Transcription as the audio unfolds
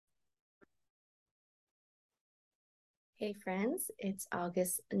Hey friends, it's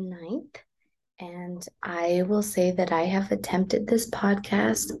August 9th, and I will say that I have attempted this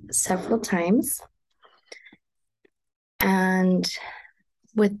podcast several times. And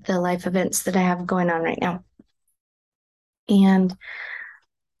with the life events that I have going on right now, and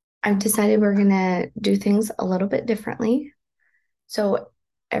I've decided we're going to do things a little bit differently. So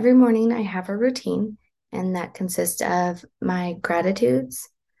every morning I have a routine, and that consists of my gratitudes,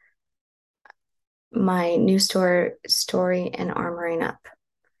 my new store story, and armoring up.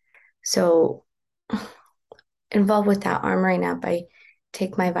 So involved with that armoring up, I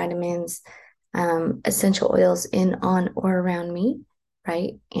take my vitamins, essential oils in, on, or around me,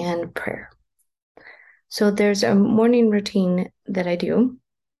 right? And prayer. So there's a morning routine that I do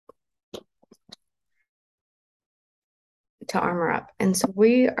to armor up. And so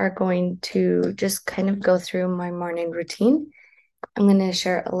we are going to just kind of go through my morning routine. I'm going to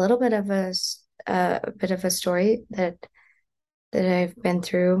share a bit of a story that I've been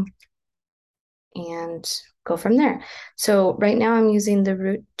through and go from there. So right now I'm using the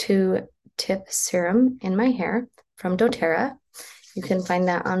Root to Tip serum in my hair from doTERRA. You can find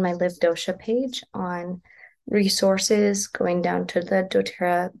that on my Live Dosha page on resources, going down to the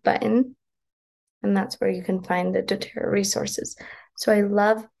doTERRA button, and that's where you can find the doTERRA resources. So I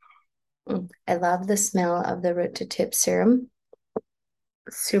love the smell of the Root to Tip serum.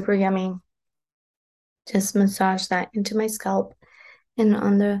 Super yummy. Just massage that into my scalp and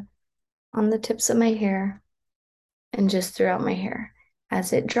on the tips of my hair and just throughout my hair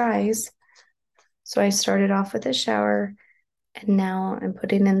as it dries. So I started off with a shower, and now I'm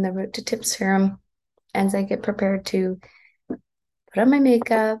putting in the Root to Tip serum as I get prepared to put on my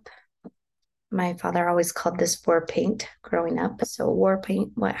makeup. My father always called this war paint growing up. So war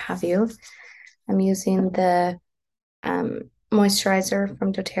paint, what have you. I'm using the moisturizer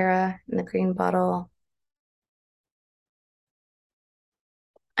from doTERRA in the green bottle.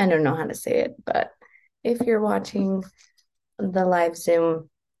 I don't know how to say it, but if you're watching the live Zoom,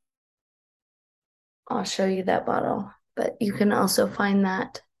 I'll show you that bottle. But you can also find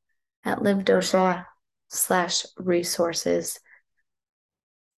that at Live Dosha/resources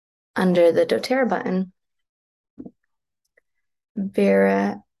under the doTERRA button.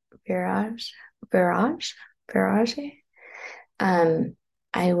 Vera, Virage, Virage, Virage. Um,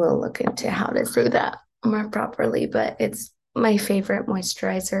 I will look into how to say that more properly, but it's my favorite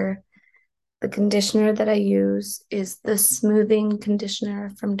moisturizer. The conditioner that I use is the smoothing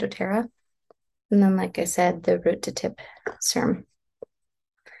conditioner from doTERRA. And then, like I said, the Root to Tip serum.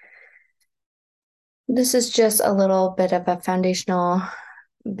 This is just a little bit of a foundational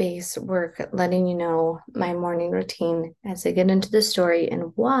base work, letting you know my morning routine as I get into the story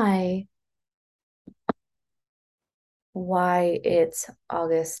and why it's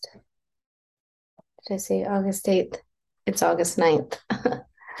August. Did I say August 8th? It's August 9th.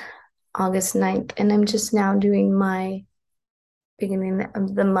 August 9th. And I'm just now doing my beginning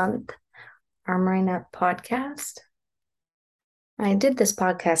of the month Armoring Up podcast. I did this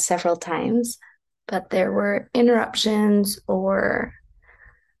podcast several times, but there were interruptions or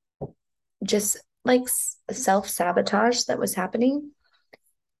just like self sabotage that was happening.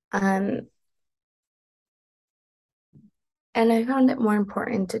 Um, and I found it more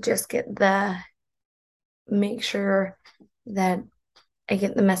important to just make sure that I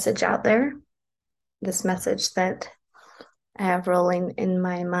get the message out there, this message that I have rolling in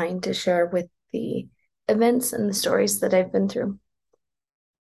my mind to share with the events and the stories that I've been through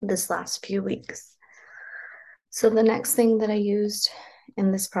this last few weeks. So the next thing that I used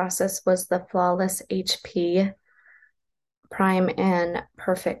in this process was the Flawless HP Prime and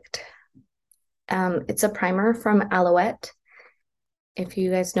Perfect. It's a primer from Alouette. If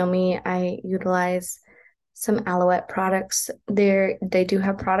you guys know me, I utilize some Alouette products. They do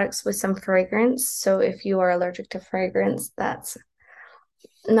have products with some fragrance. So if you are allergic to fragrance, that's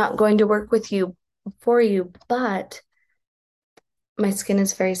not going to work with you for you. But my skin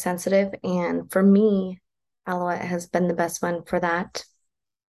is very sensitive, and for me, Alouette has been the best one for that.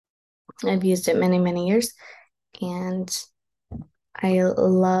 I've used it many, many years, and I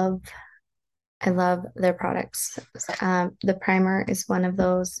love I love their products. The primer is one of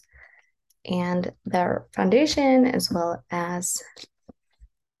those, and their foundation, as well as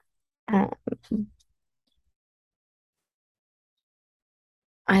uh,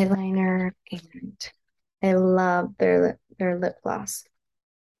 eyeliner, and I love their lip gloss.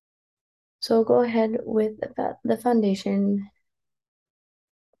 So I'll go ahead with the foundation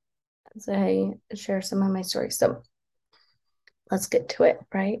as I share some of my stories. So let's get to it,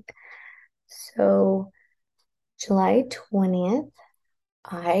 right? So July 20th,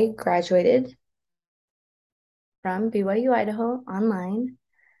 I graduated from BYU, Idaho online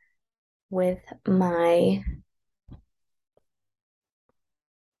with my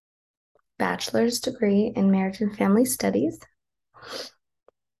bachelor's degree in marriage and family studies.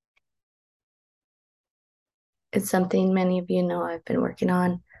 It's something many of you know I've been working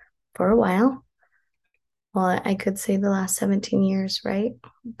on for a while. Well, I could say the last 17 years, right?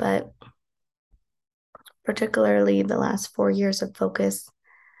 But particularly the last 4 years of focus.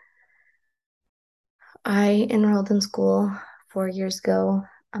 I enrolled in school 4 years ago.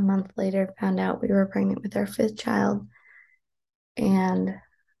 A month later, found out we were pregnant with our fifth child. And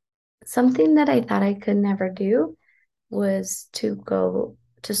something that I thought I could never do was to go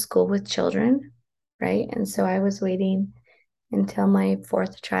to school with children, right? And so I was waiting until my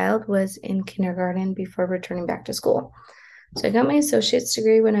fourth child was in kindergarten before returning back to school. So I got my associate's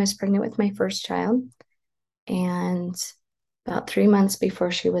degree when I was pregnant with my first child. And about 3 months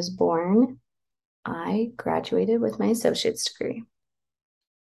before she was born, I graduated with my associate's degree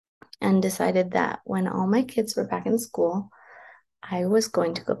and decided that when all my kids were back in school, I was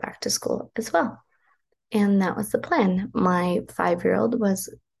going to go back to school as well. And that was the plan. My 5-year-old was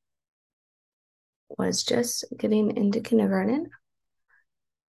just getting into kindergarten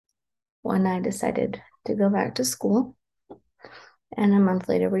when I decided to go back to school. And a month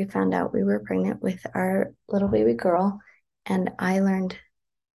later, we found out we were pregnant with our little baby girl. And I learned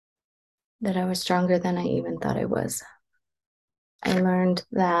that I was stronger than I even thought I was. I learned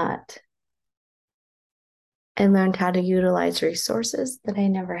how to utilize resources that I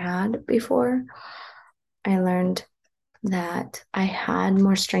never had before. I learned that I had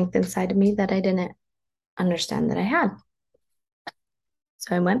more strength inside of me that I didn't understand that I had.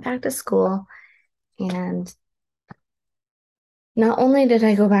 So I went back to school, and not only did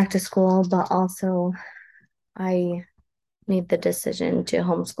I go back to school, but also I made the decision to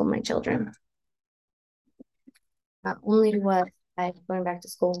homeschool my children. Not only was I going back to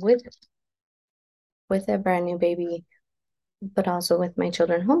school with a brand new baby, but also with my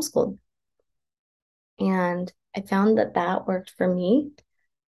children homeschooled. And I found that worked for me,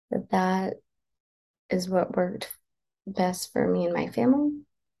 that is what worked best for me and my family.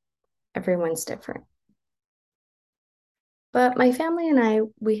 Everyone's different. But my family and I,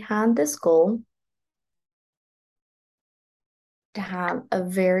 we had this goal to have a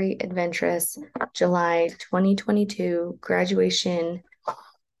very adventurous July 2022 graduation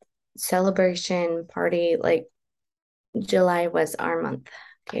celebration party. Like, July was our month,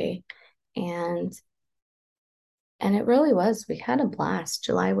 okay? And it really was. We had a blast.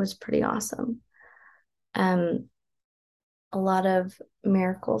 July was pretty awesome. A lot of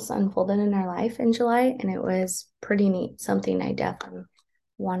miracles unfolded in our life in July, and it was pretty neat. Something I definitely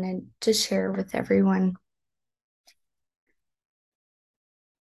wanted to share with everyone.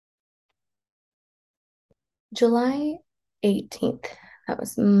 July 18th, that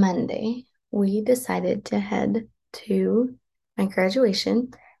was Monday, we decided to head to my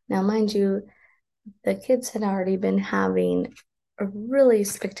graduation. Now, mind you, the kids had already been having a really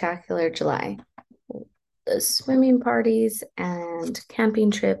spectacular July. The swimming parties and camping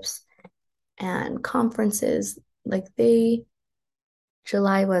trips and conferences,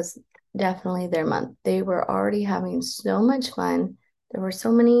 July was definitely their month. They were already having so much fun. There were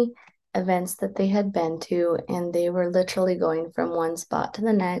so many events that they had been to, and they were literally going from one spot to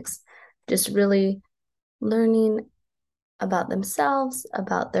the next, just really learning about themselves,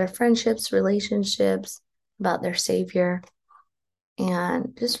 about their friendships, relationships, about their Savior,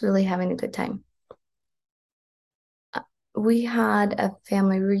 and just really having a good time. We had a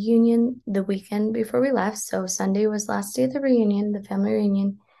family reunion the weekend before we left. So Sunday was last day of the reunion, the family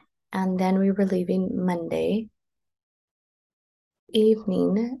reunion, and then we were leaving Monday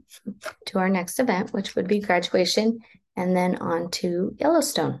evening to our next event, which would be graduation, and then on to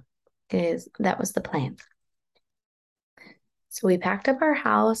Yellowstone. That was the plan. So we packed up our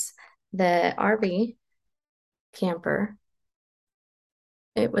house, the RV camper.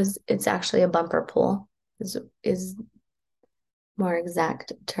 It's actually a bumper pool is more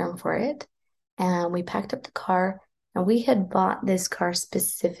exact term for it. And we packed up the car, and we had bought this car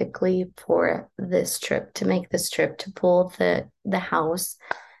specifically for this trip, to make this trip, to pull the house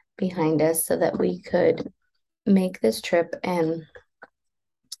behind us so that we could make this trip. And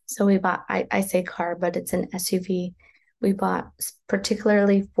so we bought, I say car, but it's an SUV. We bought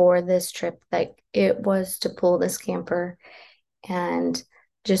particularly for this trip, like it was to pull this camper and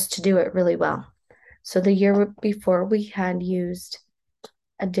just to do it really well. So the year before, we had used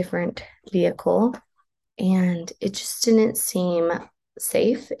a different vehicle, and it just didn't seem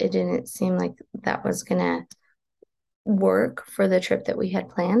safe. It didn't seem like that was gonna work for the trip that we had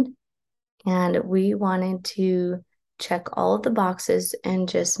planned. And we wanted to check all of the boxes and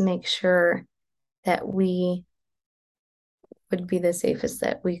just make sure that we would be the safest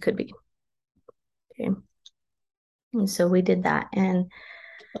that we could be. Okay. And so we did that, and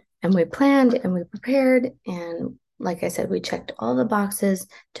we planned and we prepared, and like I said, we checked all the boxes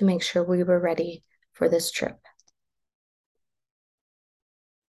to make sure we were ready for this trip.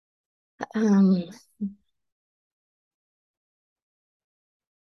 Um,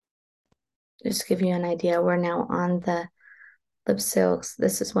 just to give you an idea, we're now on the Lip Silks.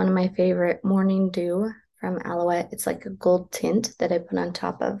 This is one of my favorite, Morning Dew from Alouette. It's like a gold tint that I put on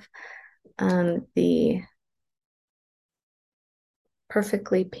top of the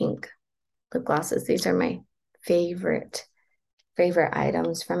Perfectly Pink lip glosses. These are my favorite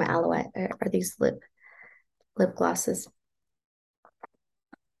items from Alouette are these lip glosses.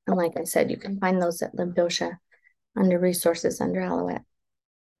 And like I said, you can find those at Limpdosha under resources under Alouette.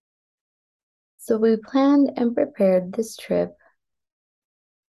 So we planned and prepared this trip,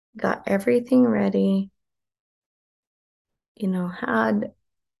 got everything ready, had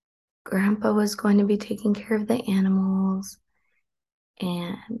Grandpa was going to be taking care of the animals,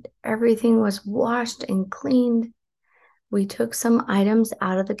 and everything was washed and cleaned. We took some items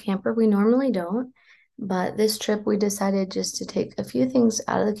out of the camper. We normally don't, but this trip we decided just to take a few things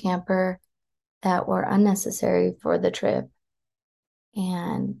out of the camper that were unnecessary for the trip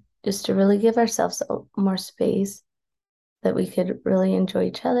and just to really give ourselves more space that we could really enjoy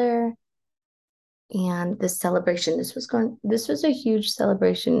each other. And this celebration, this was a huge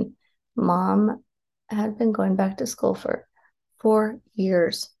celebration. Mom had been going back to school for 4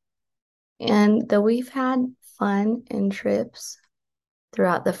 years. And though we've had fun and trips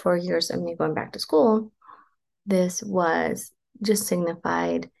throughout the 4 years of me going back to school, this was just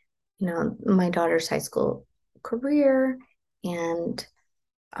signified, my daughter's high school career and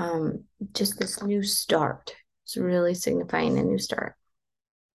just this new start. It's really signifying a new start.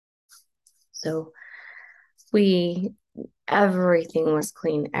 So everything was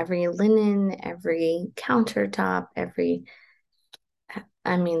clean, every linen, every countertop,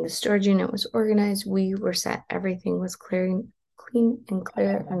 the storage unit was organized. We were set. Everything was clean and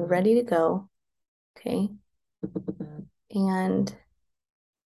clear and ready to go. Okay. And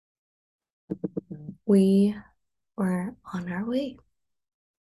we were on our way.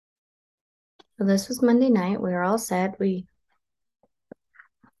 So this was Monday night. We were all set. We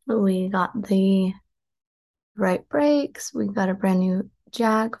got the right brakes. We got a brand new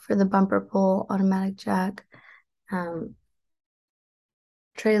jack for the bumper pull, automatic jack,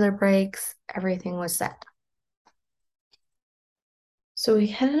 trailer brakes. Everything was set. So we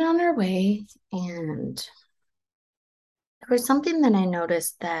headed on our way, and there was something that I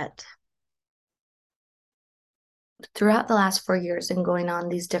noticed that throughout the last 4 years and going on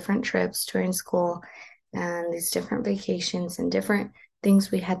these different trips during school and these different vacations and different things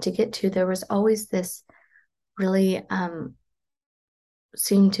we had to get to, there was always this really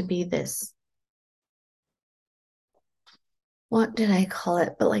seemed to be this, what did I call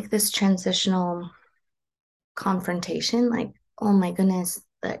it? But like this transitional confrontation, like, oh my goodness,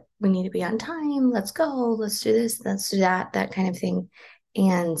 that we need to be on time. Let's go. Let's do this. Let's do that, that kind of thing.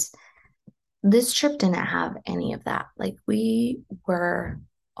 And this trip didn't have any of that. Like we were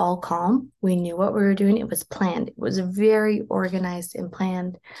all calm. We knew what we were doing. It was planned. It was very organized and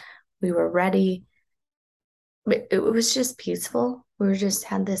planned. We were ready. But it was just peaceful. We were just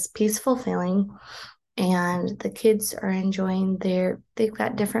had this peaceful feeling. And the kids are enjoying they've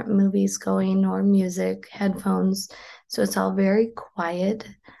got different movies going or music, headphones. So it's all very quiet.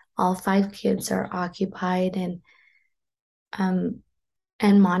 All 5 kids are occupied, and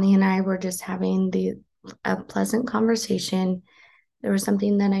Monty and I were just having a pleasant conversation. There was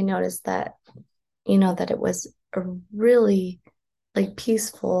something that I noticed that, that it was a really like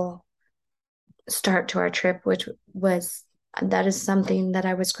peaceful start to our trip, which was that is something that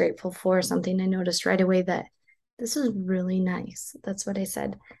I was grateful for, something I noticed right away that this is really nice. That's what I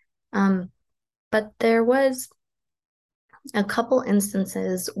said. But there was a couple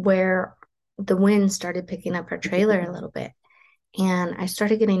instances where the wind started picking up our trailer a little bit, and I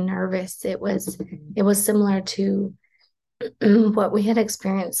started getting nervous. It was similar to what we had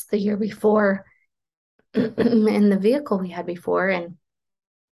experienced the year before in the vehicle we had before,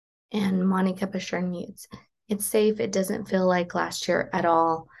 and Monty kept assuring me it's safe. It doesn't feel like last year at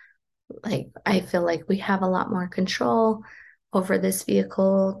all. Like I feel like we have a lot more control over this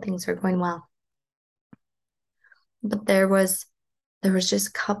vehicle. Things are going well. But there was just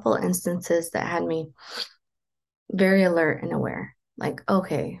a couple instances that had me very alert and aware. Like,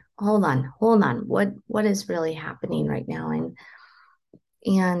 okay, hold on. What is really happening right now?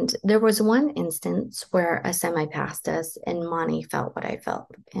 And there was one instance where a semi passed us and Monty felt what I felt.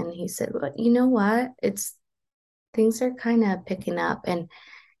 And he said, well, you know what? It's things are kind of picking up.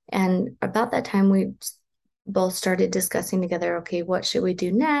 And about that time we both started discussing together, okay, what should we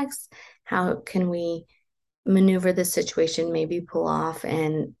do next? How can we maneuver the situation, maybe pull off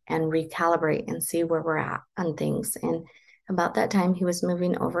and recalibrate and see where we're at on things. And about that time he was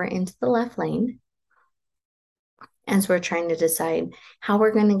moving over into the left lane as we're trying to decide how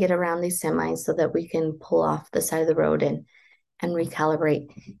we're going to get around these semis so that we can pull off the side of the road and recalibrate.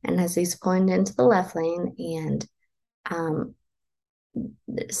 And as he's pulling into the left lane and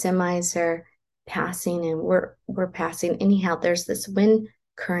the semis are passing and we're passing, anyhow, there's this wind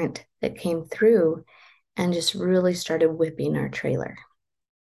current that came through and just really started whipping our trailer.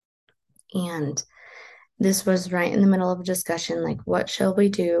 And this was right in the middle of a discussion, like, what shall we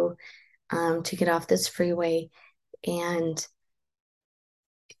do to get off this freeway? And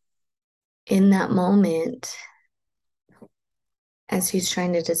in that moment, as he's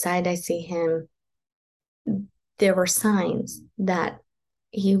trying to decide, I see him, there were signs that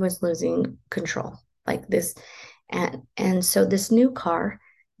he was losing control, like this. And so this new car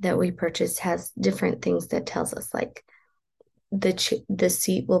that we purchased has different things that tells us, like the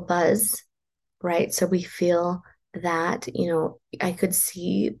seat will buzz, right? So we feel that, I could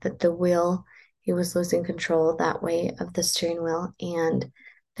see that the wheel, he was losing control that way of the steering wheel. And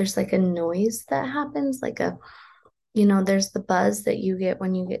there's like a noise that happens, like there's the buzz that you get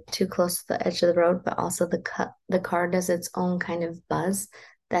when you get too close to the edge of the road, but also the car does its own kind of buzz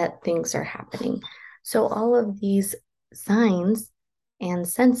that things are happening. So all of these signs and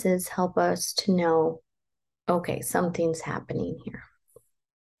senses help us to know, okay, something's happening here.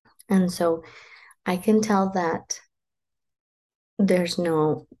 And so I can tell that there's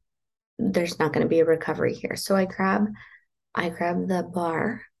no there's not going to be a recovery here. So I grab the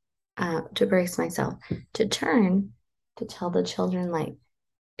bar to brace myself to turn to tell the children, like,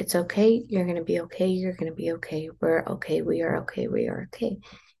 it's okay, you're going to be okay, you're going to be okay, we're okay, we are okay, we are okay.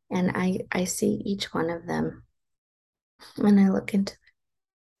 And I see each one of them and I look into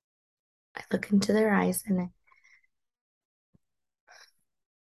their eyes, and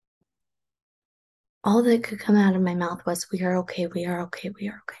all that could come out of my mouth was, we are okay, we are okay, we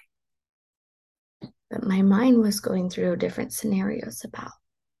are okay. But my mind was going through different scenarios about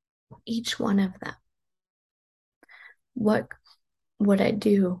each one of them. What would I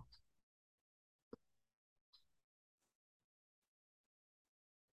do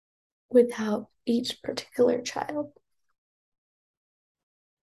without each particular child?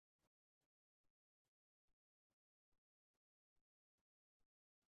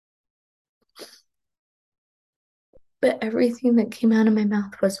 But everything that came out of my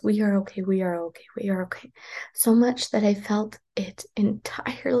mouth was, we are okay, we are okay, we are okay. So much that I felt it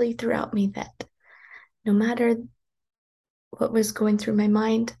entirely throughout me, that no matter what was going through my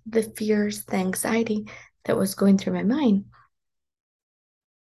mind, the fears, the anxiety that was going through my mind,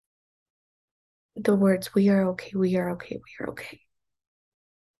 the words, we are okay, we are okay, we are okay,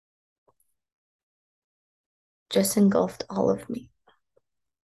 just engulfed all of me.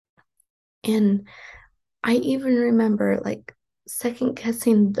 And I even remember, like, second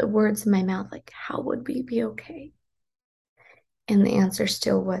guessing the words in my mouth, like, how would we be okay? And the answer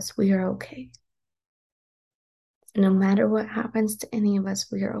still was, we are okay. No matter what happens to any of us,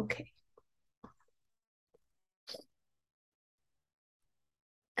 we are okay.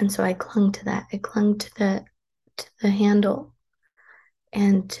 And so I clung to that. I clung to the handle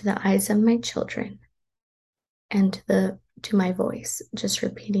and to the eyes of my children and to my voice, just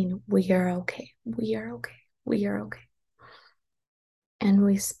repeating, we are okay, we are okay, we are okay. And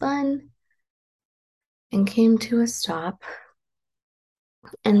we spun and came to a stop.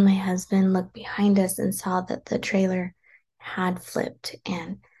 And my husband looked behind us and saw that the trailer had flipped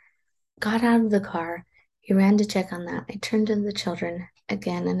and got out of the car. He ran to check on that. I turned to the children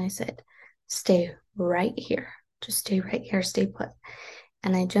again and I said, stay right here. Just stay right here, stay put.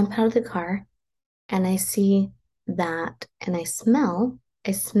 And I jump out of the car and I see that, and I smell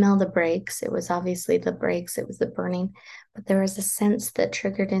the brakes. It was obviously the brakes, it was the burning, but there was a sense that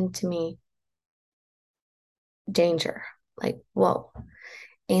triggered into me danger, like, whoa.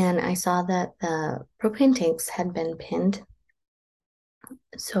 And I saw that the propane tanks had been pinned.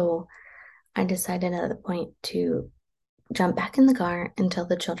 So I decided at the point to jump back in the car and tell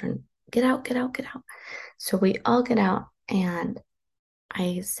the children, get out, get out, get out. So we all get out and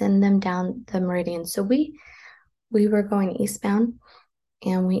I send them down the meridian. So we were going eastbound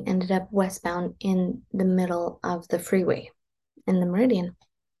and we ended up westbound in the middle of the freeway in the meridian.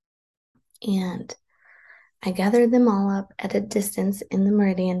 And I gathered them all up at a distance in the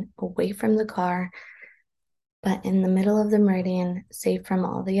meridian, away from the car, but in the middle of the meridian, safe from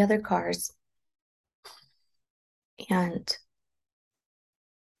all the other cars. And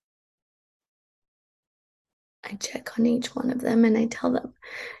I check on each one of them and I tell them,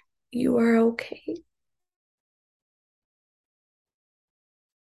 "You are okay."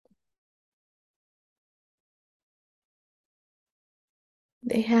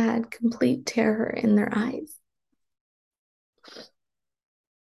 They had complete terror in their eyes.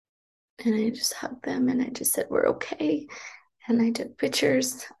 And I just hugged them and I just said, "We're okay." And I took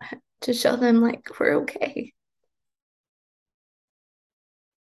pictures to show them, like, we're okay.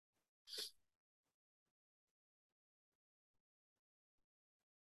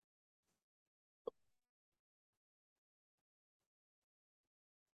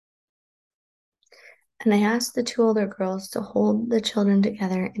 And I asked the two older girls to hold the children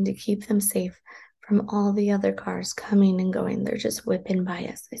together and to keep them safe from all the other cars coming and going. They're just whipping by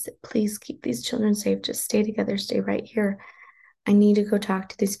us. I said, "Please keep these children safe. Just stay together, stay right here. I need to go talk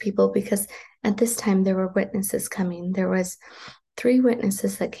to these people," because at this time there were witnesses coming. There was 3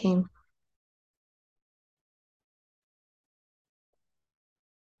 witnesses that came.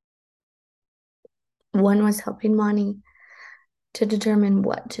 One was helping Monty to determine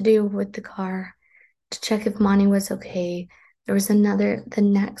what to do with the car, to check if Monty was okay. There was another, the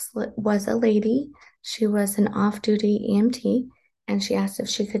next was a lady. She was an off duty EMT, and she asked if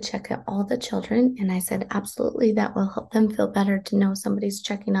she could check out all the children. And I said, absolutely, that will help them feel better to know somebody's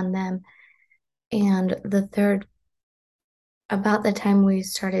checking on them. And the third, about the time we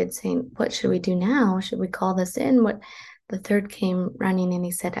started saying, what should we do now? Should we call this in? What the third came running and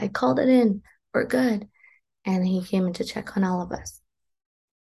he said, "I called it in. We're good." And he came in to check on all of us.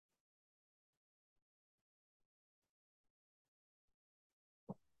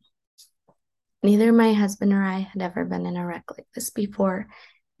 Neither my husband or I had ever been in a wreck like this before.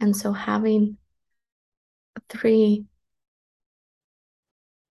 And so having three,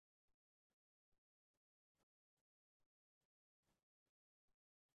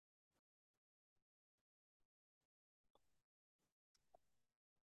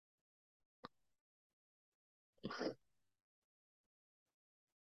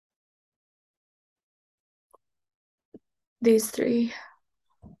 these 3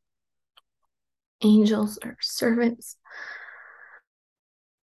 angels or servants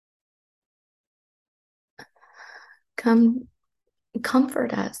come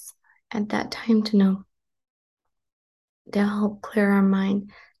comfort us at that time to know, to help clear our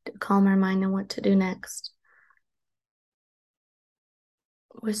mind, to calm our mind and what to do next,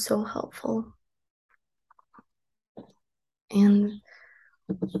 was so helpful. And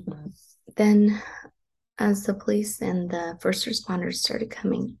then as the police and the first responders started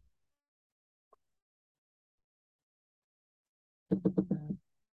coming,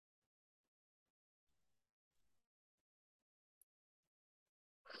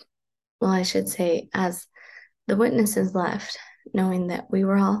 well, I should say, as the witnesses left, knowing that we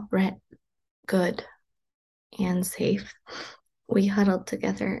were all good and safe, we huddled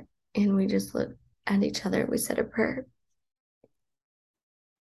together and we just looked at each other. We said a prayer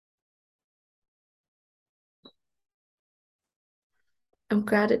of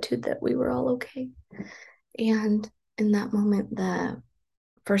gratitude that we were all okay. And in that moment, the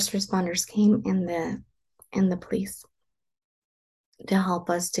first responders came and the police to help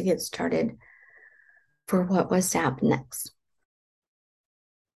us to get started for what was to happen next.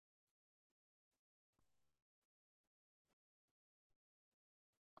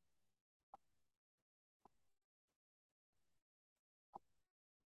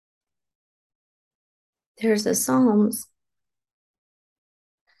 There's a Psalms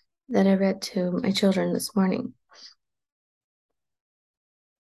that I read to my children this morning.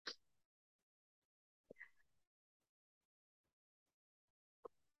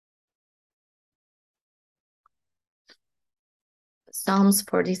 Psalms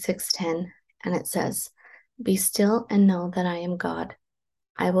 46:10, and it says, "Be still and know that I am God.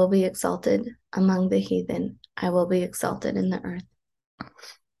 I will be exalted among the heathen. I will be exalted in the earth."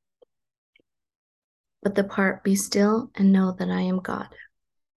 But the part, "be still and know that I am God."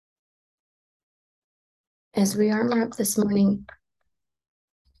 As we armor up this morning,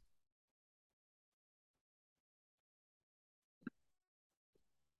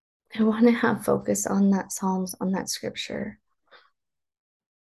 I want to have focus on that Psalms, on that scripture.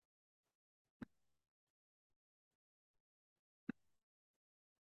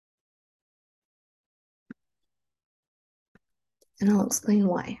 And I'll explain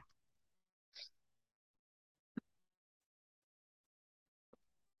why.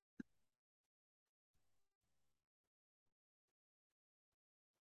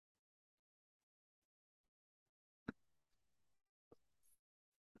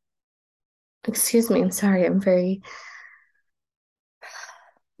 Excuse me, I'm sorry.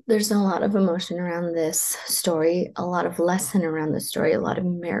 There's a lot of emotion around this story, a lot of lesson around the story, a lot of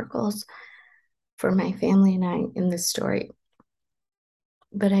miracles for my family and I in this story.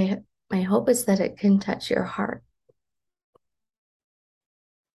 But my hope is that it can touch your heart.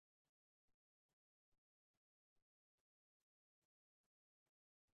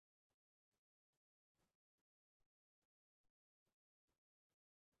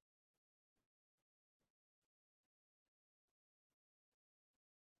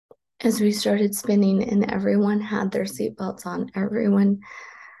 As we started spinning and everyone had their seatbelts on, everyone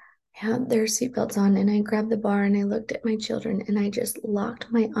had their seatbelts on, and I grabbed the bar and I looked at my children and I just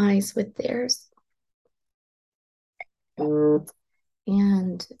locked my eyes with theirs. And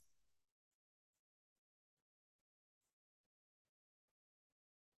and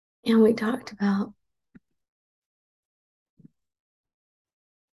we talked about,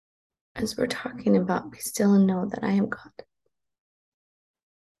 as we're talking about, be still and know that I am God.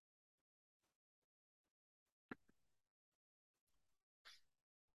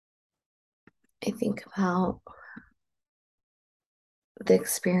 I think about the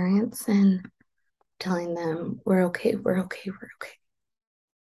experience and telling them we're okay, we're okay, we're okay.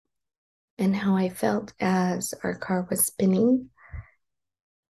 And how I felt as our car was spinning.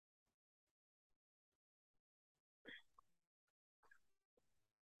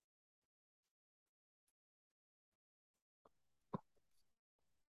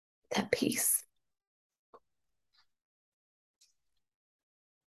 That peace.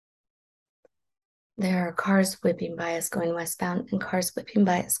 There are cars whipping by us going westbound and cars whipping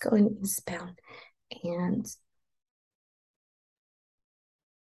by us going eastbound. And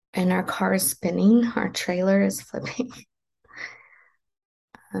our car is spinning, our trailer is flipping.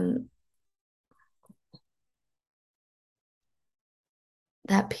 um,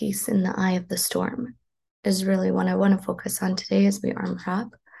 that peace in the eye of the storm is really what I want to focus on today as we armor up,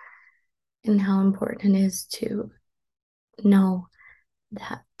 and how important it is to know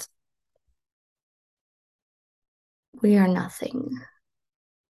that we are nothing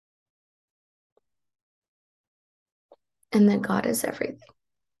and that God is everything.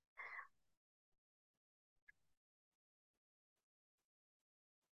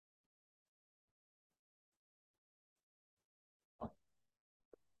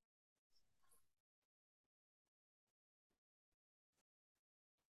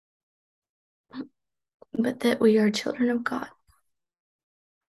 But that we are children of God.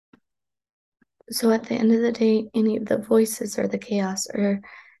 So at the end of the day, any of the voices or the chaos or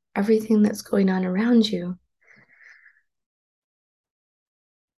everything that's going on around you,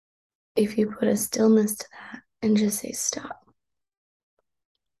 if you put a stillness to that and just say stop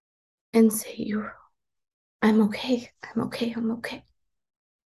and say I'm okay, I'm okay, I'm okay.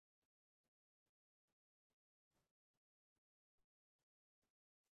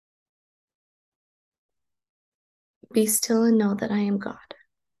 Be still and know that I am God.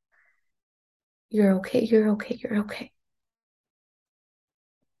 You're okay, you're okay, you're okay.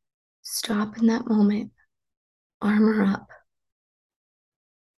 Stop in that moment, armor up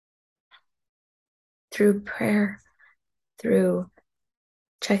through prayer, through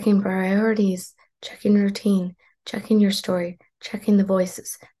checking priorities, checking routine, checking your story, checking the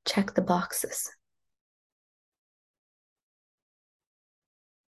voices, check the boxes.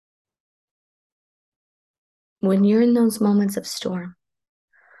 When you're in those moments of storm,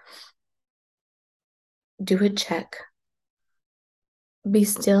 do a check. Be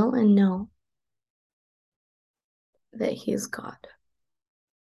still and know that He's God.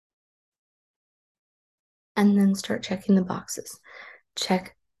 And then start checking the boxes.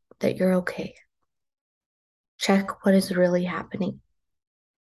 Check that you're okay. Check what is really happening.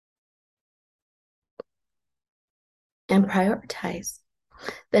 And prioritize.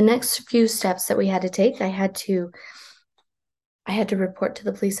 The next few steps that we had to take, I had to report to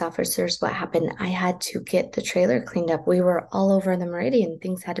the police officers what happened. I had to get the trailer cleaned up. We were all over the meridian.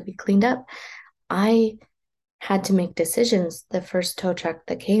 Things had to be cleaned up. I had to make decisions. The first tow truck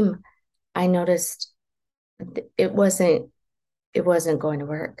that came, I noticed it wasn't going to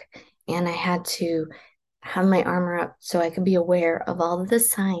work. And I had to have my armor up so I could be aware of all of the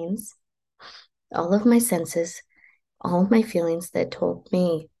signs, all of my senses, all of my feelings that told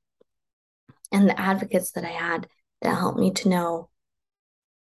me, and the advocates that I had that helped me to know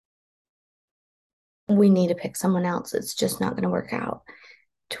we need to pick someone else. It's just not going to work out.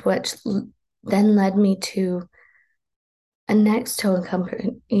 To which then led me to a next towing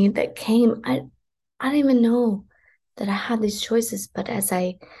company that came. I didn't even know that I had these choices, but as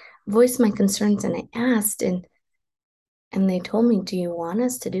I voiced my concerns and I asked, and they told me, "Do you want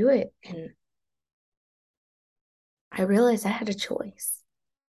us to do it?" And I realized I had a choice.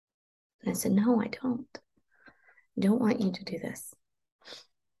 And I said, no, I don't. I don't want you to do this.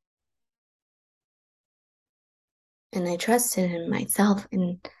 And I trusted in myself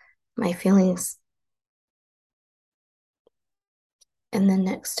and my feelings. And the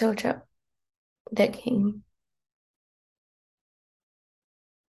next tow truck that came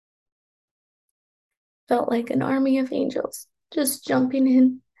felt like an army of angels just jumping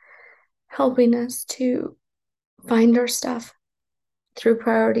in, helping us to find our stuff through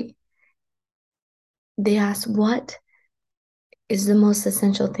priority. They asked, what is the most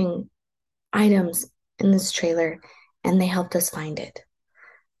essential thing, items in this trailer? And they helped us find it.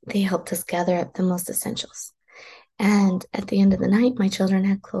 They helped us gather up the most essentials. And at the end of the night, my children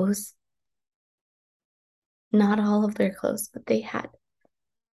had clothes. Not all of their clothes, but they had.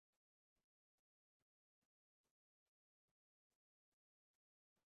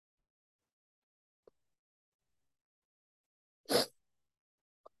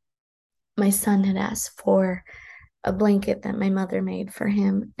 My son had asked for a blanket that my mother made for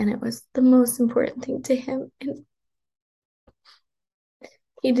him, and it was the most important thing to him. And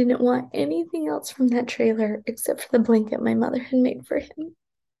he didn't want anything else from that trailer except for the blanket my mother had made for him.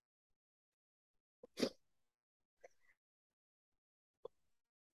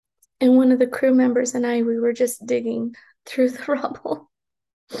 And one of the crew members and I, we were just digging through the rubble.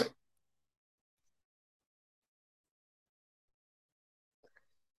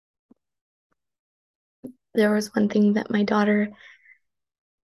 There was one thing that my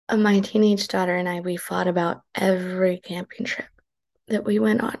teenage daughter and I, we fought about every camping trip that we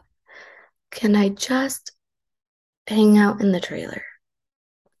went on. Can I just hang out in the trailer?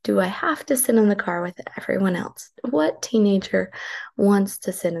 Do I have to sit in the car with everyone else? What teenager wants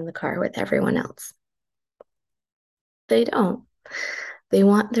to sit in the car with everyone else? They don't. They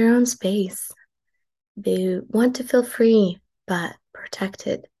want their own space. They want to feel free, but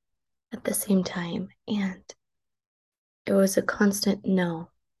protected at the same time. And it was a constant no.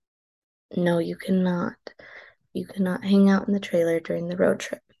 No, you cannot. You cannot hang out in the trailer during the road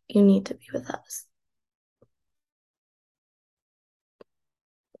trip. You need to be with us.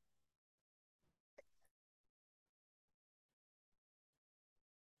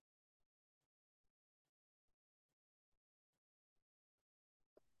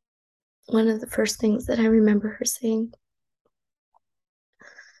 One of the first things that I remember her saying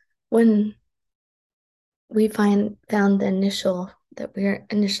when we found the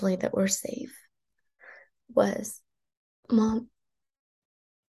initially that we're safe was, Mom,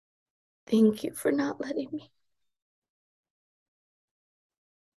 thank you for not letting me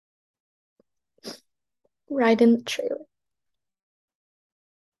ride in the trailer.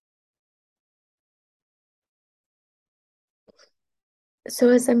 So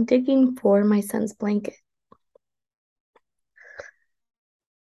as I'm digging for my son's blanket,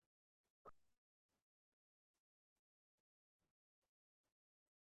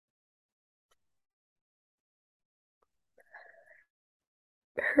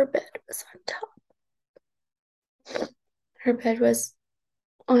 her bed was on top. Her bed was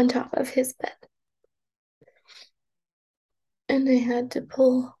on top of his bed. And I had to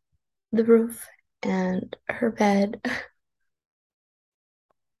pull the roof and her bed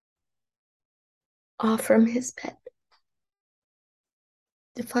off from his bed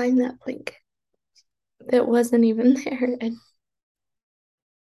to find that blanket that wasn't even there. And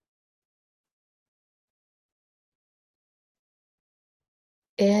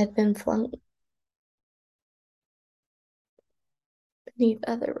it had been flung beneath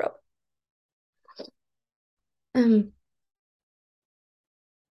other rope. Um,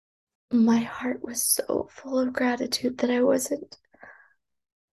 my heart was so full of gratitude that I wasn't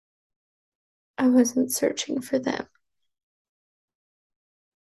searching for them,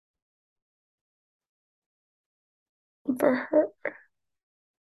 for her.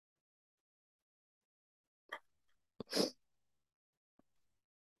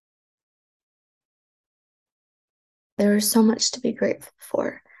 There was so much to be grateful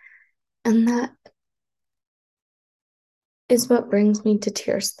for. And that is what brings me to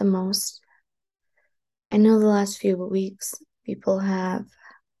tears the most. I know the last few weeks, people have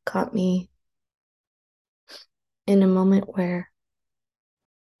caught me in a moment where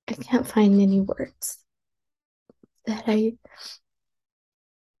I can't find any words that I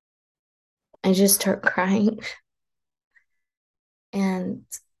just start crying. And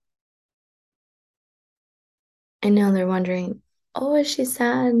I know they're wondering, oh, is she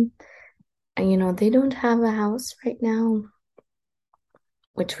sad? And they don't have a house right now,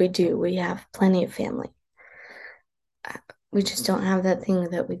 which we do. We have plenty of family. We just don't have that thing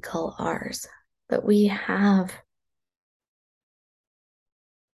that we call ours. But we have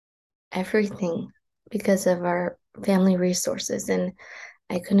everything because of our family resources, and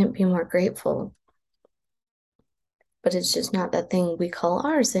I couldn't be more grateful. But it's just not that thing we call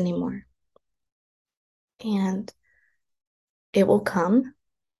ours anymore. And it will come,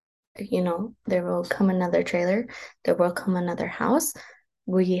 there will come another trailer, there will come another house.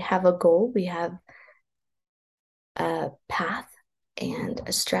 We have a goal, we have a path and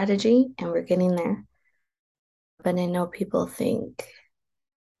a strategy, and we're getting there. But I know people think,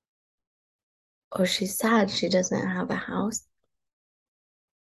 oh, she's sad, she doesn't have a house.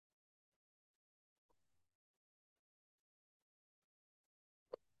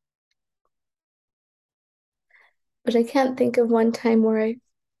 But I can't think of one time where I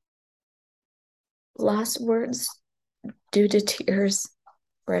lost words due to tears,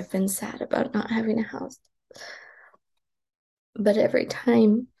 or I've been sad about not having a house. But every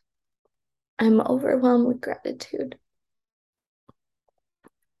time I'm overwhelmed with gratitude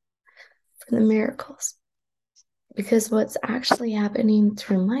for the miracles. Because what's actually happening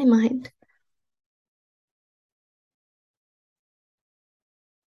through my mind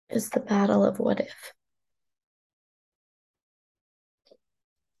is the battle of what if.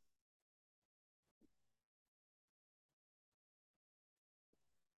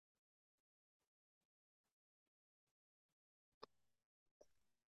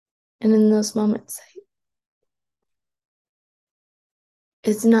 And in those moments,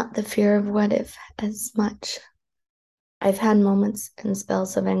 it's not the fear of what if as much. I've had moments and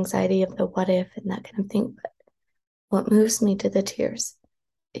spells of anxiety of the what if and that kind of thing, but what moves me to the tears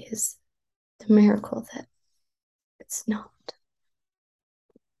is the miracle that it's not.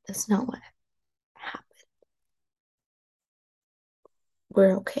 That's not what happened.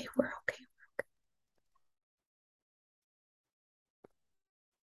 We're okay. We're okay.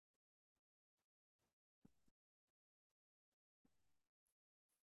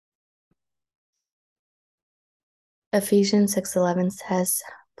 Ephesians 6:11 says,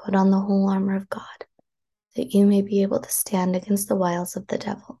 "Put on the whole armor of God, that you may be able to stand against the wiles of the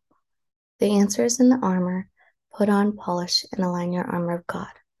devil." The answer is in the armor. Put on, polish, and align your armor of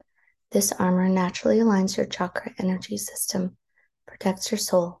God. This armor naturally aligns your chakra energy system, protects your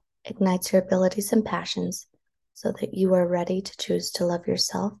soul, ignites your abilities and passions, so that you are ready to choose to love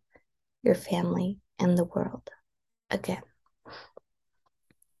yourself, your family, and the world again.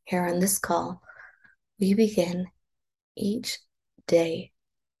 Here on this call, we begin each day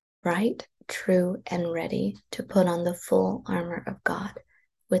right, true, and ready to put on the full armor of God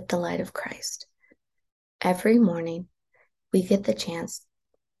with the light of Christ. Every morning, we get the chance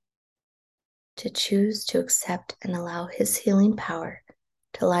to choose to accept and allow His healing power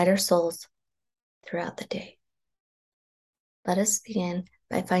to light our souls throughout the day. Let us begin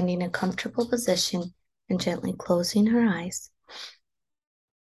by finding a comfortable position and gently closing our eyes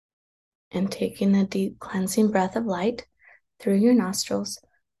and taking a deep cleansing breath of light through your nostrils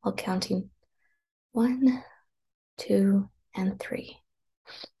while counting 1, 2, and 3.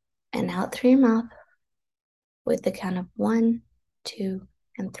 And out through your mouth with the count of 1, 2,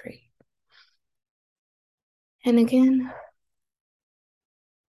 and 3. And again,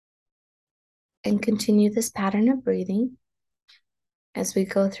 and continue this pattern of breathing as we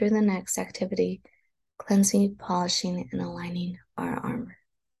go through the next activity, cleansing, polishing, and aligning our armor.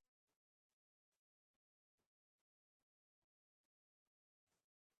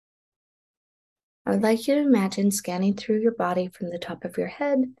 I would like you to imagine scanning through your body from the top of your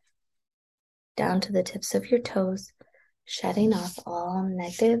head down to the tips of your toes, shedding off all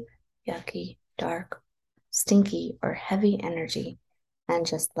negative, yucky, dark, stinky, or heavy energy, and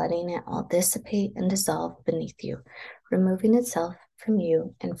just letting it all dissipate and dissolve beneath you, removing itself from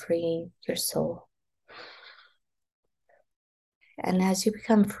you and freeing your soul. And as you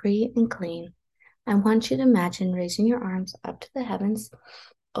become free and clean, I want you to imagine raising your arms up to the heavens,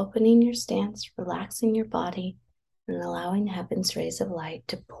 opening your stance, relaxing your body, and allowing heaven's rays of light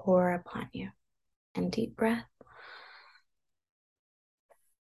to pour upon you. And deep breath.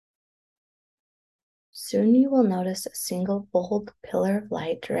 Soon you will notice a single bold pillar of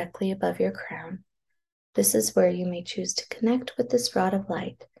light directly above your crown. This is where you may choose to connect with this rod of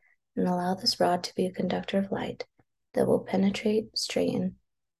light and allow this rod to be a conductor of light that will penetrate, straighten,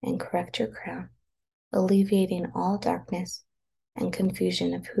 and correct your crown, alleviating all darkness and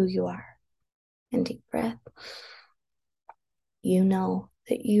confusion of who you are. And deep breath. You know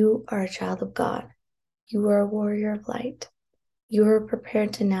that you are a child of God. You are a warrior of light. You are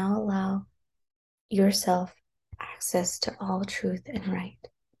prepared to now allow yourself access to all truth and right.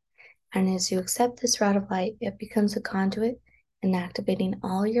 And as you accept this rod of light, it becomes a conduit in activating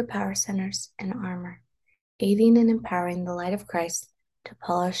all your power centers and armor, aiding and empowering the light of Christ to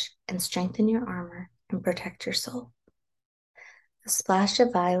polish and strengthen your armor and protect your soul. A splash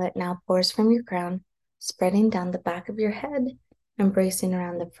of violet now pours from your crown, spreading down the back of your head, embracing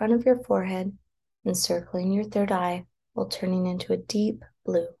around the front of your forehead, encircling your third eye while turning into a deep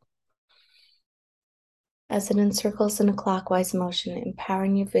blue. As it encircles in a clockwise motion,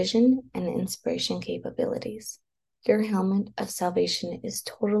 empowering your vision and inspiration capabilities. Your helmet of salvation is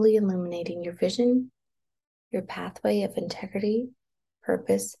totally illuminating your vision, your pathway of integrity,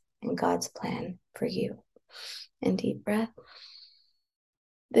 purpose, and God's plan for you. And deep breath.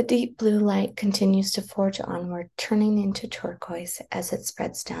 The deep blue light continues to forge onward, turning into turquoise as it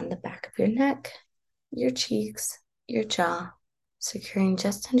spreads down the back of your neck, your cheeks, your jaw, securing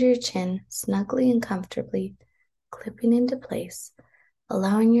just under your chin, snugly and comfortably, clipping into place,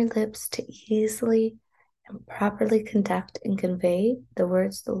 allowing your lips to easily and properly conduct and convey the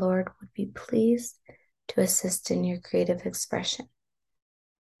words the Lord would be pleased to assist in your creative expression.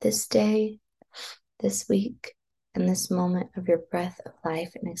 This day, this week, and this moment of your breath of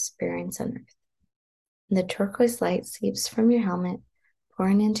life and experience on earth. And the turquoise light seeps from your helmet,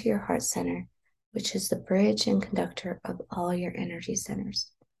 pouring into your heart center, which is the bridge and conductor of all your energy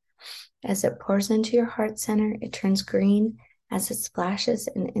centers. As it pours into your heart center, it turns green as it splashes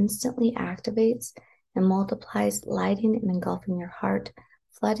and instantly activates and multiplies, lighting and engulfing your heart,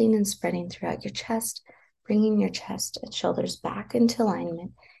 flooding and spreading throughout your chest, bringing your chest and shoulders back into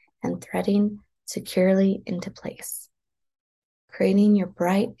alignment and threading securely into place, creating your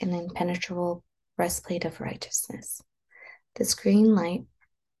bright and impenetrable breastplate of righteousness. This green light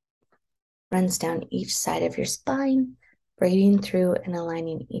runs down each side of your spine, braiding through and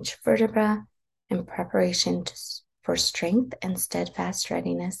aligning each vertebra in preparation for strength and steadfast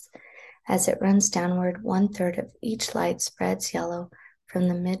readiness. As it runs downward, 1/3 of each light spreads yellow from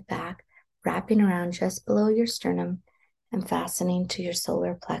the mid-back, wrapping around just below your sternum and fastening to your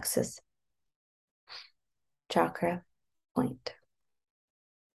solar plexus chakra point.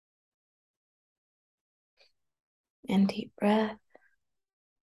 And deep breath.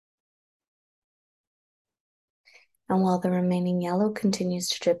 And while the remaining yellow continues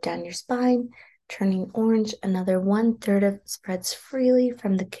to drip down your spine, turning orange, another 1/3 of it spreads freely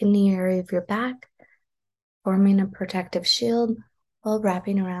from the kidney area of your back, forming a protective shield while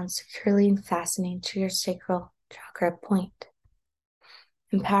wrapping around securely and fastening to your sacral chakra point,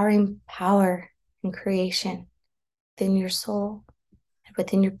 empowering power and creation within your soul,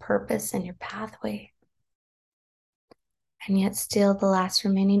 within your purpose and your pathway. And yet still the last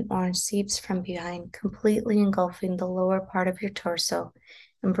remaining orange seeps from behind, completely engulfing the lower part of your torso,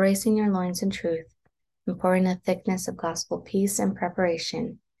 embracing your loins in truth, and pouring a thickness of gospel peace and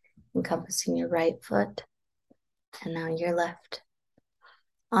preparation, encompassing your right foot and now your left,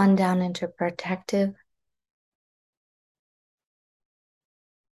 on down into protective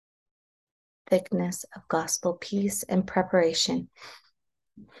thickness of gospel peace and preparation,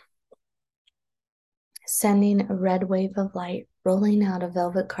 sending a red wave of light rolling out a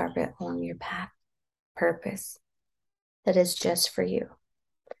velvet carpet along your path, purpose that is just for you.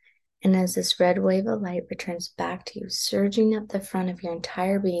 And as this red wave of light returns back to you, surging up the front of your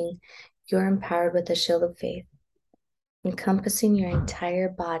entire being, you're empowered with a shield of faith, encompassing your entire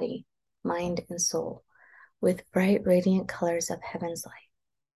body, mind, and soul with bright, radiant colors of heaven's light.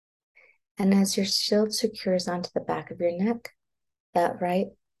 And as your shield secures onto the back of your neck, that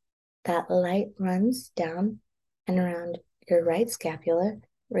light runs down and around your right scapula,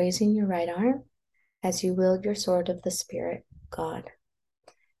 raising your right arm as you wield your sword of the Spirit, God.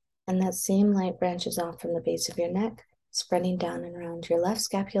 And that same light branches off from the base of your neck, spreading down and around your left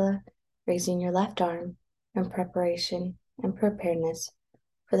scapula, raising your left arm in preparation and preparedness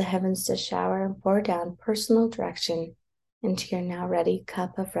for the heavens to shower and pour down personal direction into your now ready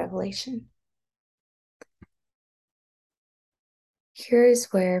cup of revelation. Here is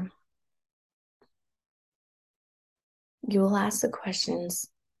where you will ask the questions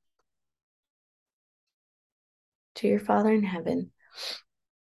to your Father in heaven.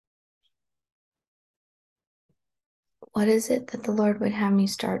 What is it that the Lord would have me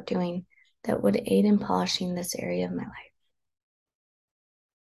start doing that would aid in polishing this area of my life?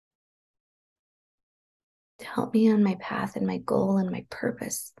 To help me on my path and my goal and my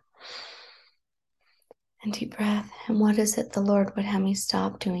purpose. And deep breath. And what is it the Lord would have me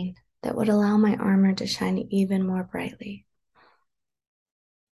stop doing that would allow my armor to shine even more brightly?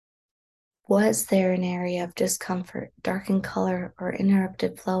 Was there an area of discomfort, darkened color, or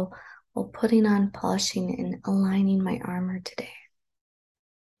interrupted flow while putting on, polishing, and aligning my armor today?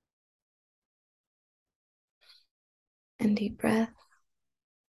 And deep breath.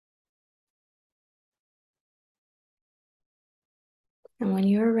 And when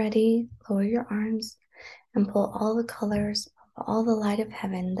you're ready, lower your arms and pull all the colors of all the light of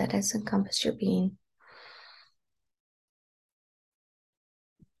heaven that has encompassed your being.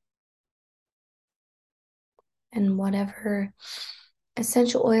 And whatever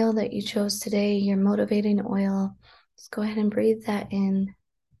essential oil that you chose today, your motivating oil, just go ahead and breathe that in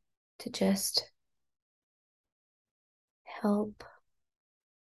to just help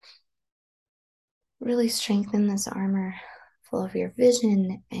really strengthen this armor full of your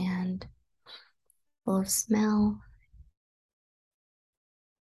vision and full of smell.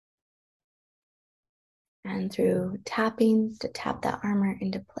 And through tapping to tap that armor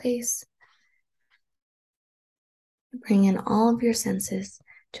into place, bring in all of your senses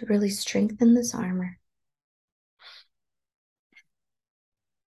to really strengthen this armor.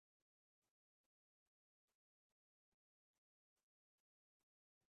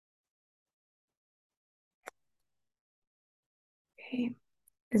 Okay.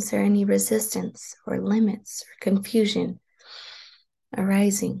 Is there any resistance or limits or confusion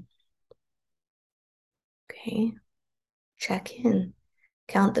arising? Okay. Check in.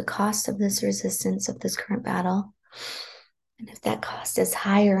 Count the cost of this resistance, of this current battle. And if that cost is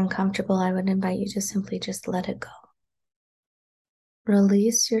high or uncomfortable, I would invite you to simply just let it go.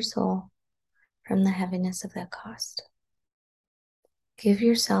 Release your soul from the heaviness of that cost. Give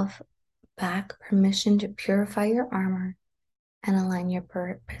yourself back permission to purify your armor and align your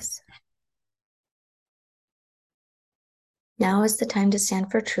purpose. Now is the time to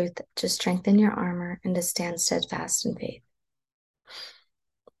stand for truth, to strengthen your armor, and to stand steadfast in faith.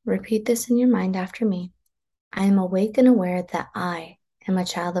 Repeat this in your mind after me. I am awake and aware that I am a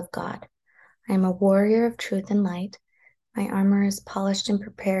child of God. I am a warrior of truth and light. My armor is polished and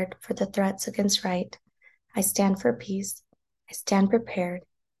prepared for the threats against right. I stand for peace. I stand prepared.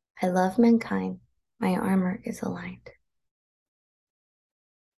 I love mankind. My armor is aligned.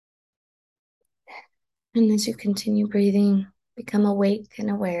 And as you continue breathing, become awake and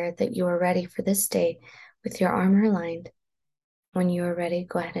aware that you are ready for this day with your armor aligned. When you are ready,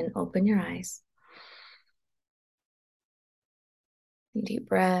 go ahead and open your eyes. Deep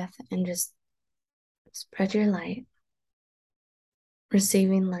breath and just spread your light,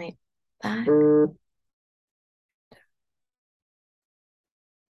 receiving light back.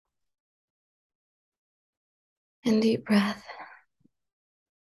 And deep breath.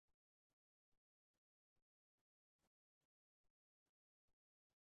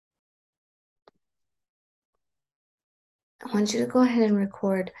 I want you to go ahead and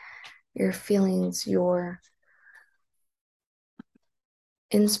record your feelings, your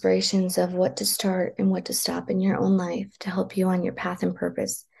inspirations of what to start and what to stop in your own life to help you on your path and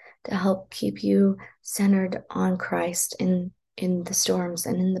purpose, to help keep you centered on Christ in the storms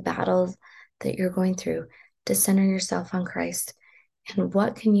and in the battles that you're going through, to center yourself on Christ. And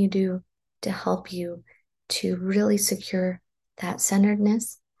what can you do to help you to really secure that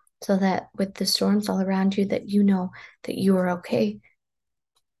centeredness so that with the storms all around you, that you know that you are okay.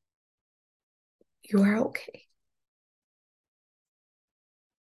 You are okay.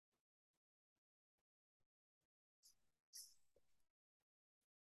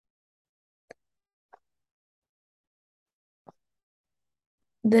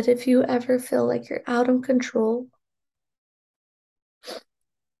 That if you ever feel like you're out of control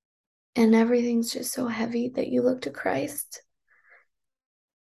and everything's just so heavy, that you look to Christ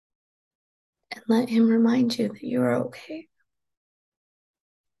and let Him remind you that you are okay.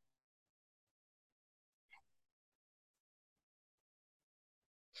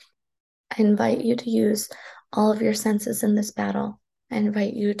 I invite you to use all of your senses in this battle. I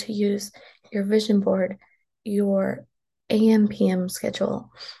invite you to use your vision board, your AM PM schedule,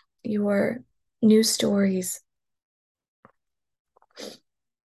 your news stories,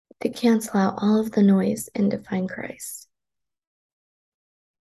 to cancel out all of the noise and to find Christ.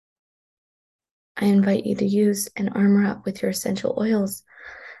 I invite you to use and armor up with your essential oils,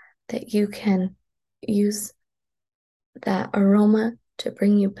 that you can use that aroma to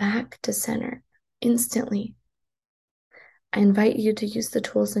bring you back to center instantly. I invite you to use the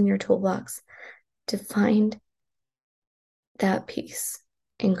tools in your toolbox to find that peace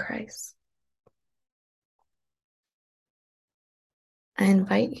in Christ. I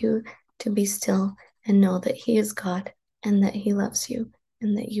invite you to be still and know that He is God and that He loves you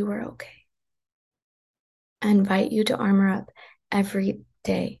and that you are okay. I invite you to armor up every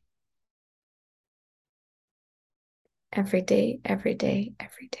day. Every day, every day,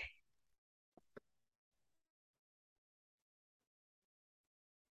 every day.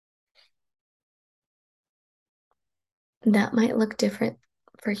 That might look different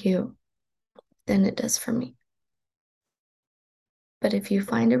for you than it does for me. But if you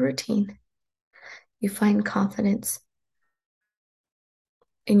find a routine, you find confidence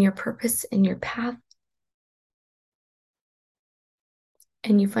in your purpose, in your path,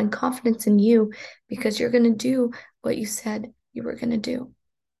 and you find confidence in you because you're going to do what you said you were going to do.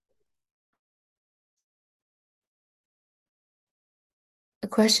 A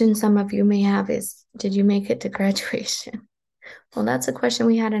question some of you may have is, did you make it to graduation? Well, that's a question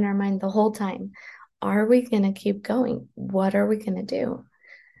we had in our mind the whole time. Are we going to keep going? What are we going to do?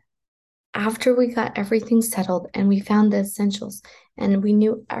 After we got everything settled and we found the essentials and we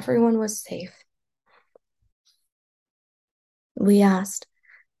knew everyone was safe, we asked,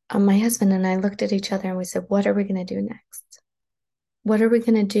 my husband and I looked at each other and we said, what are we going to do next? What are we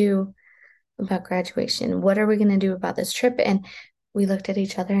going to do about graduation? What are we going to do about this trip? And we looked at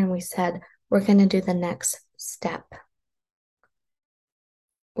each other and we said, we're going to do the next step.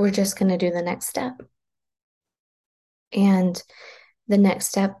 We're just going to do the next step. And the next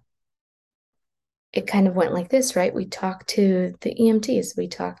step, it kind of went like this, right? We talked to the EMTs, we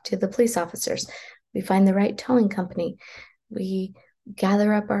talked to the police officers, we find the right towing company, we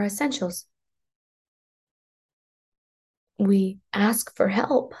gather up our essentials, we ask for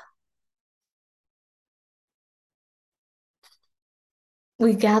help.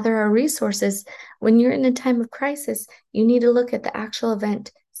 We gather our resources. When you're in a time of crisis, you need to look at the actual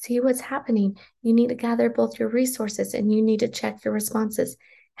event, see what's happening. You need to gather both your resources and you need to check your responses.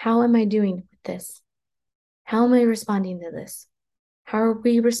 How am I doing with this? How am I responding to this? How are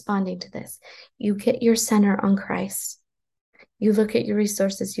we responding to this? You get your center on Christ. You look at your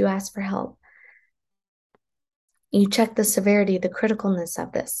resources, you ask for help. You check the severity, the criticalness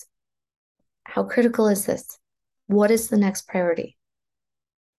of this. How critical is this? What is the next priority?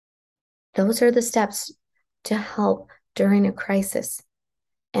 Those are the steps to help during a crisis.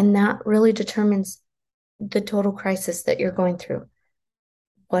 And that really determines the total crisis that you're going through.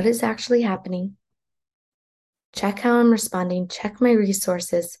 What is actually happening? Check how I'm responding, check my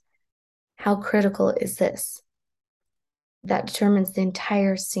resources. How critical is this? That determines the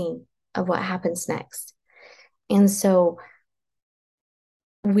entire scene of what happens next. And so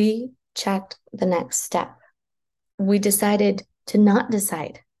we checked the next step. We decided to not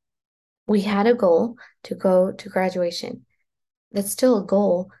decide. We had a goal to go to graduation. That's still a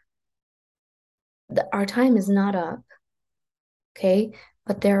goal. Our time is not up, okay?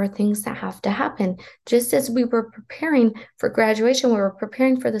 But there are things that have to happen. Just as we were preparing for graduation, we were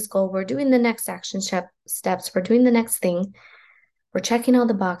preparing for this goal. We're doing the next action steps. We're doing the next thing. We're checking all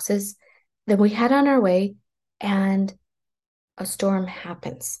the boxes. Then we head on our way and a storm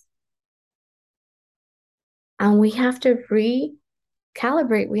happens. And we have to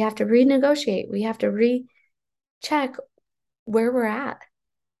recalibrate. We have to renegotiate. We have to recheck where we're at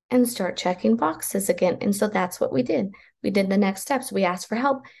and start checking boxes again. And so that's what we did. We did the next steps. We asked for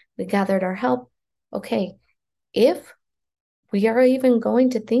help. We gathered our help. Okay, if we are even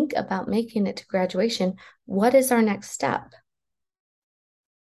going to think about making it to graduation, what is our next step?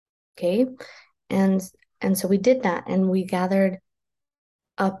 Okay, and so we did that, and we gathered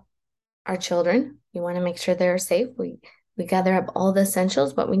up our children. We want to make sure they're safe. We gather up all the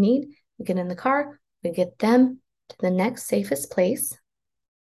essentials, what we need. We get in the car. We get them to the next safest place.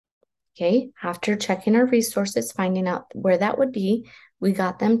 Okay, after checking our resources, finding out where that would be, we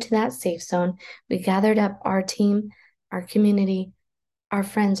got them to that safe zone. We gathered up our team, our community, our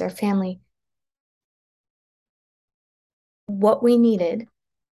friends, our family, what we needed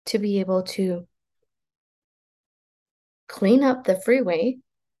to be able to clean up the freeway,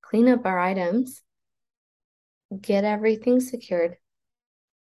 clean up our items, get everything secured,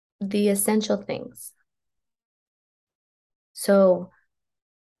 the essential things. So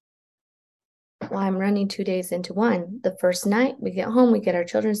while I'm running 2 days into one, the first night we get home, we get our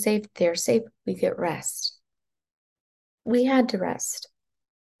children safe, they're safe, we get rest. We had to rest.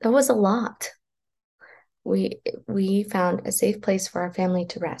 That was a lot. We found a safe place for our family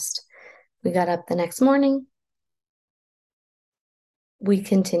to rest. We got up the next morning. We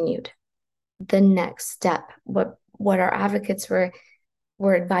continued the next step, what our advocates were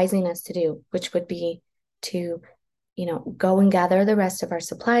advising us to do, which would be to, go and gather the rest of our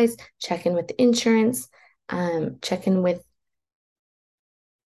supplies, check in with the insurance, check in with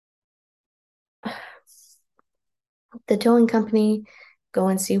the towing company, go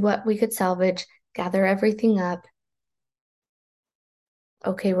and see what we could salvage, gather everything up.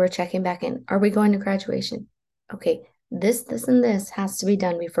 Okay, we're checking back in. Are we going to graduation? Okay, this, and this has to be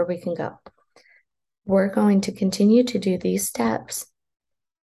done before we can go. We're going to continue to do these steps.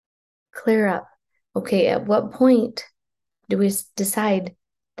 Clear up. Okay, at what point do we decide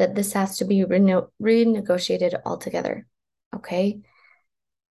that this has to be renegotiated altogether? Okay,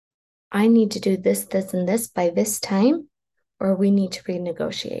 I need to do this, this, and this by this time, or we need to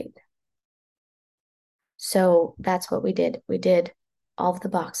renegotiate. So that's what we did. We did all of the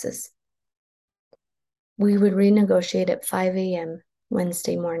boxes. We would renegotiate at 5 a.m.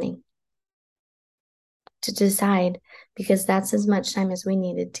 Wednesday morning to decide because that's as much time as we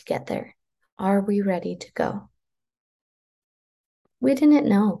needed to get there. Are we ready to go? We didn't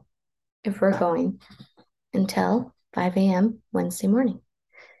know if we're going until 5 a.m. Wednesday morning.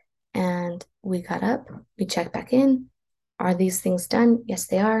 And we got up, we checked back in. Are these things done? Yes,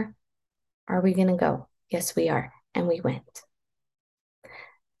 they are. Are we going to go? Yes, we are. And we went.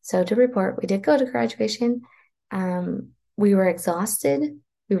 So to report, we did go to graduation. We were exhausted.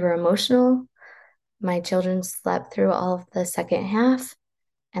 We were emotional. My children slept through all of the second half,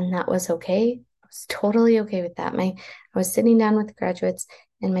 and that was okay. I was totally okay with that. I was sitting down with the graduates,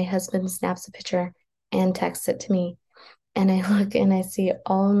 and my husband snaps a picture and texts it to me. And I look and I see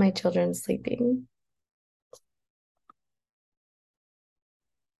all of my children sleeping.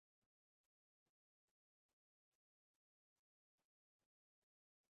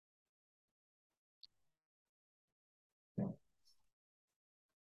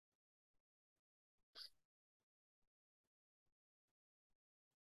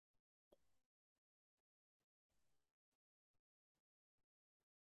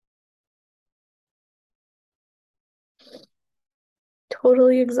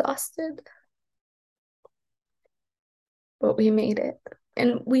 Totally exhausted, but we made it.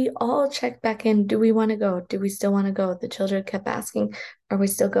 And we all checked back in. Do we want to go? Do we still want to go? The children kept asking, are we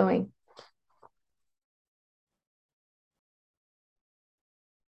still going?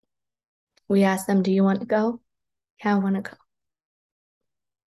 We asked them, do you want to go? Yeah, I want to go.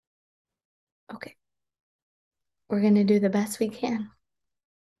 Okay, we're going to do the best we can.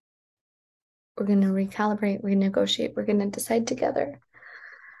 We're going to recalibrate, renegotiate, we're going to decide together.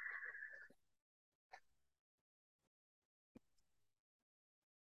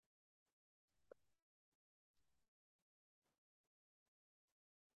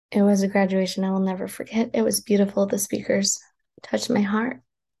 It was a graduation I will never forget. It was beautiful. The speakers touched my heart.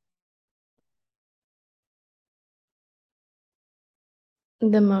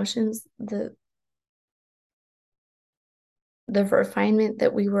 The emotions, the refinement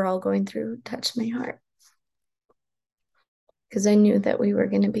that we were all going through touched my heart because I knew that we were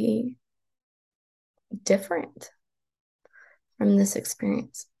going to be different from this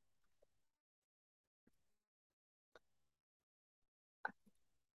experience.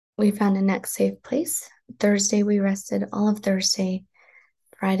 We found a next safe place. Thursday, we rested all of Thursday.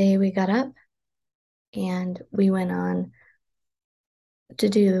 Friday, we got up and we went on to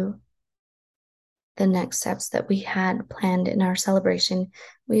do the next steps that we had planned in our celebration.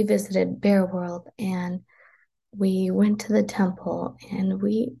 We visited Bear World and we went to the temple and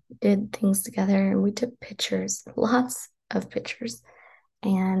we did things together and we took pictures, lots of pictures.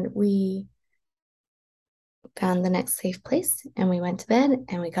 And we found the next safe place and we went to bed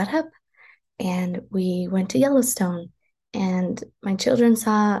and we got up and we went to Yellowstone. And my children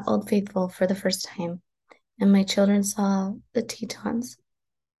saw Old Faithful for the first time, and my children saw the Tetons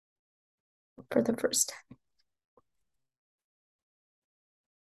for the first time.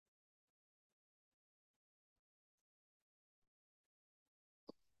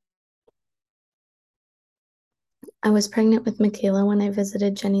 I was pregnant with Michaela when I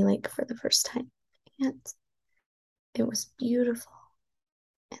visited Jenny Lake for the first time, and it was beautiful.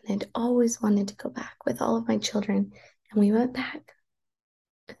 And I'd always wanted to go back with all of my children, and we went back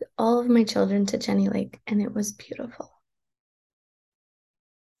with all of my children to Jenny Lake, and it was beautiful.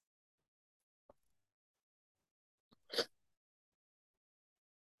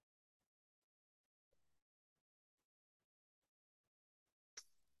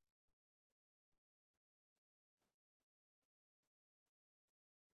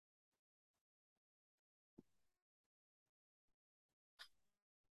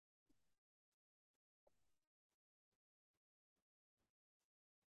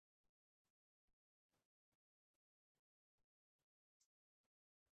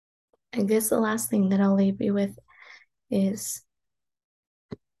 I guess the last thing that I'll leave you with is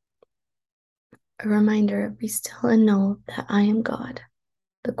a reminder of be still and know that I am God,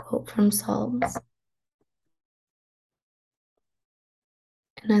 the quote from Psalms.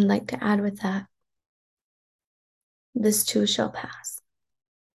 And I'd like to add with that, this too shall pass.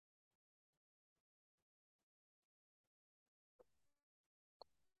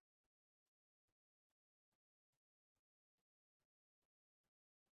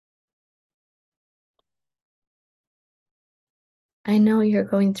 I know you're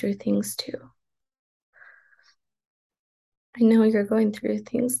going through things too. I know you're going through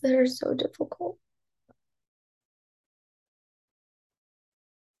things that are so difficult.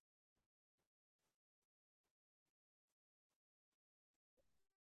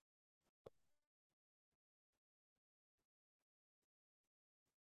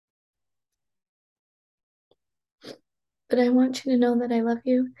 But I want you to know that I love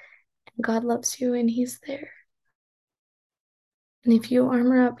you and God loves you and He's there. And if you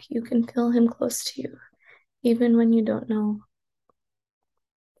armor up, you can feel Him close to you, even when you don't know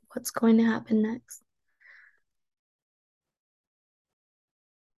what's going to happen next.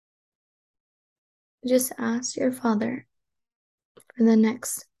 Just ask your Father for the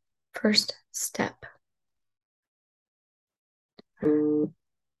next first step.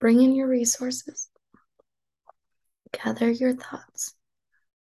 Bring in your resources, gather your thoughts.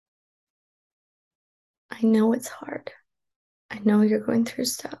 I know it's hard. I know you're going through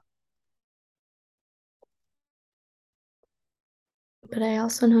stuff. But I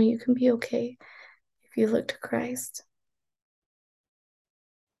also know you can be okay if you look to Christ.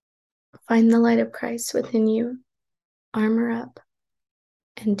 Find the light of Christ within you, armor up,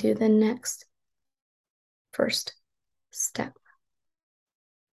 and do the next first step.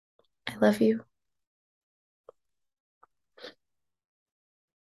 I love you.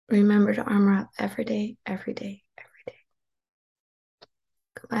 Remember to armor up every day, every day, every day.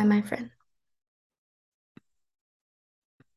 Goodbye, my friend.